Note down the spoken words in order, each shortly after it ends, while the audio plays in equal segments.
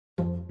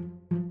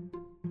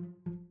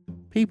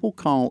People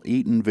call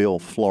Eatonville,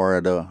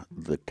 Florida,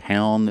 the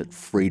town that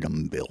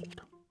freedom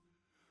built.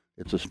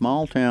 It's a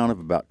small town of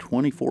about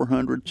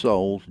 2,400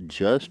 souls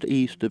just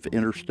east of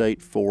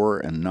Interstate 4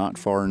 and not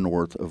far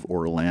north of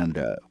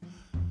Orlando.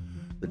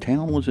 The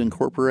town was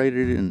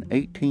incorporated in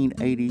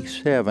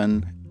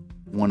 1887,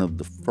 one of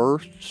the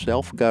first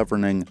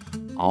self-governing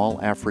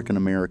all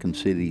African-American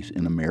cities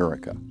in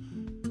America.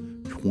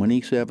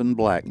 27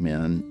 black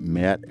men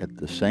met at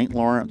the St.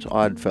 Lawrence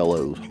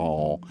Oddfellows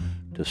Hall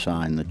to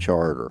sign the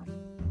charter.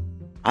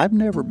 I've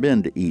never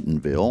been to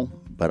Eatonville,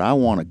 but I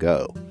want to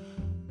go.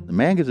 The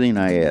magazine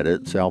I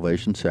edit,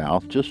 Salvation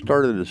South, just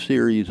started a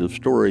series of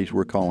stories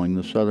we're calling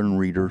the Southern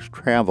Reader's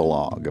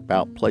Travelogue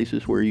about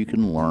places where you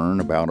can learn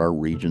about our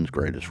region's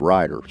greatest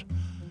writers.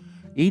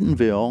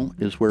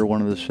 Eatonville is where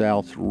one of the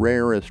South's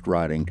rarest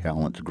writing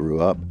talents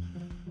grew up,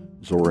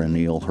 Zora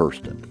Neale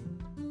Hurston.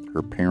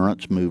 Her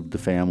parents moved the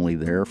family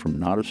there from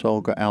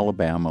Nottosauga,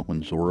 Alabama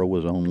when Zora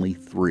was only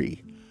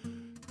 3.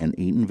 And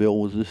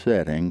Eatonville was the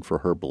setting for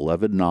her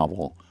beloved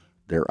novel,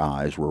 Their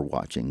Eyes Were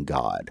Watching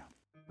God.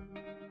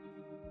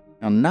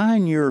 Now,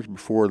 9 years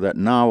before that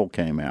novel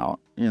came out,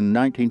 in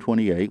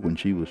 1928, when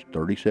she was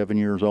 37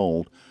 years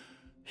old,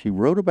 she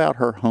wrote about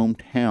her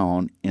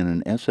hometown in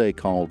an essay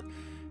called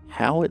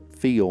How It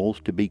Feels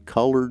to Be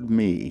Colored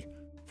Me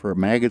for a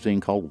magazine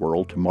called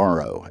World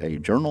Tomorrow, a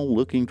journal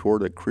looking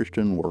toward a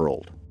Christian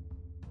world.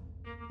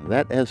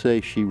 That essay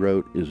she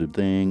wrote is a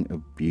thing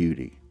of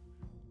beauty.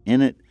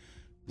 In it,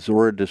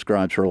 Zora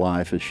describes her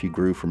life as she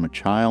grew from a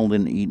child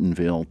in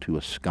Eatonville to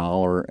a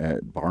scholar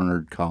at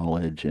Barnard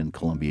College and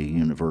Columbia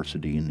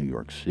University in New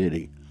York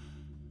City.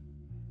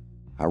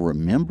 I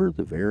remember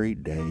the very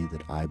day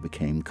that I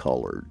became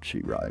colored, she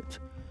writes.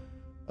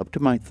 Up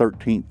to my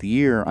 13th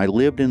year, I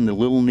lived in the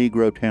little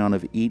Negro town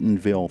of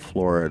Eatonville,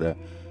 Florida.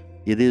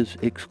 It is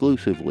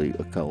exclusively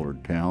a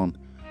colored town.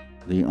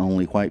 The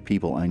only white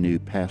people I knew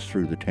passed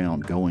through the town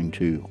going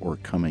to or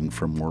coming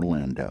from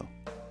Orlando.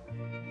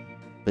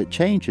 But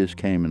changes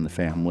came in the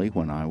family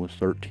when I was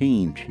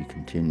 13, she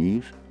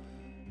continues,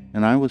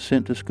 and I was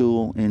sent to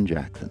school in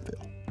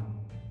Jacksonville.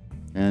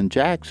 In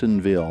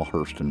Jacksonville,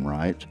 Hurston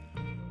writes,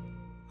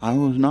 I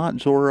was not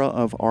Zora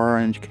of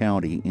Orange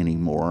County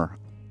anymore.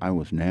 I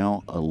was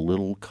now a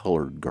little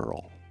colored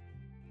girl.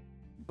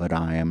 But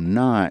I am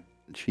not,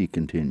 she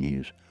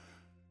continues,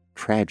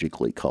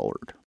 tragically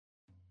colored.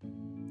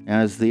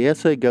 As the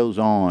essay goes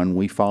on,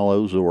 we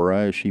follow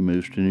Zora as she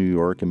moves to New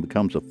York and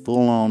becomes a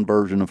full-on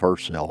version of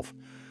herself.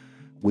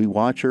 We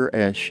watch her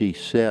as she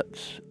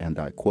sets, and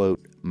I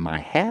quote, my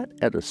hat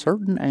at a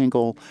certain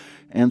angle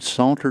and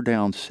saunter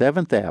down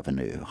 7th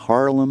Avenue,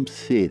 Harlem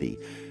City,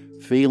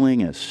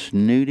 feeling as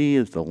snooty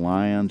as the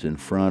lions in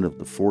front of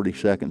the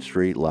 42nd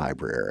Street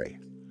Library.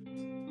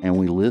 And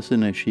we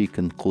listen as she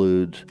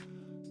concludes,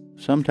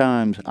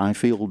 sometimes I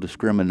feel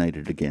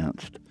discriminated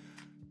against,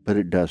 but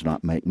it does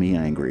not make me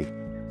angry.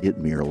 It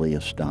merely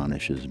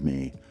astonishes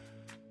me.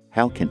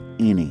 How can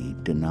any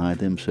deny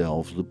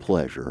themselves the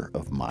pleasure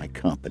of my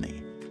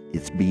company?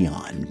 It's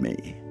beyond me.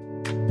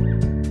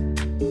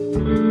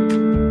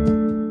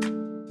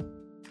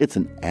 It's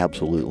an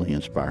absolutely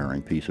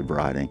inspiring piece of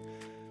writing,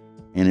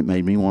 and it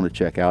made me want to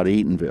check out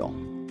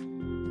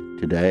Eatonville.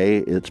 Today,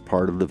 it's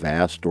part of the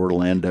vast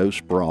Orlando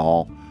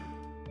sprawl,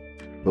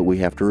 but we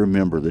have to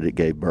remember that it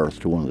gave birth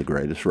to one of the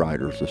greatest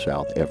writers the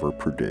South ever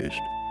produced.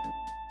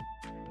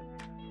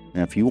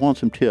 Now, if you want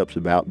some tips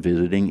about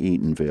visiting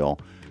Eatonville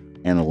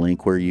and a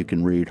link where you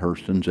can read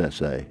Hurston's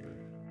essay,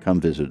 come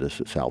visit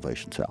us at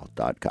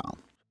salvationsouth.com.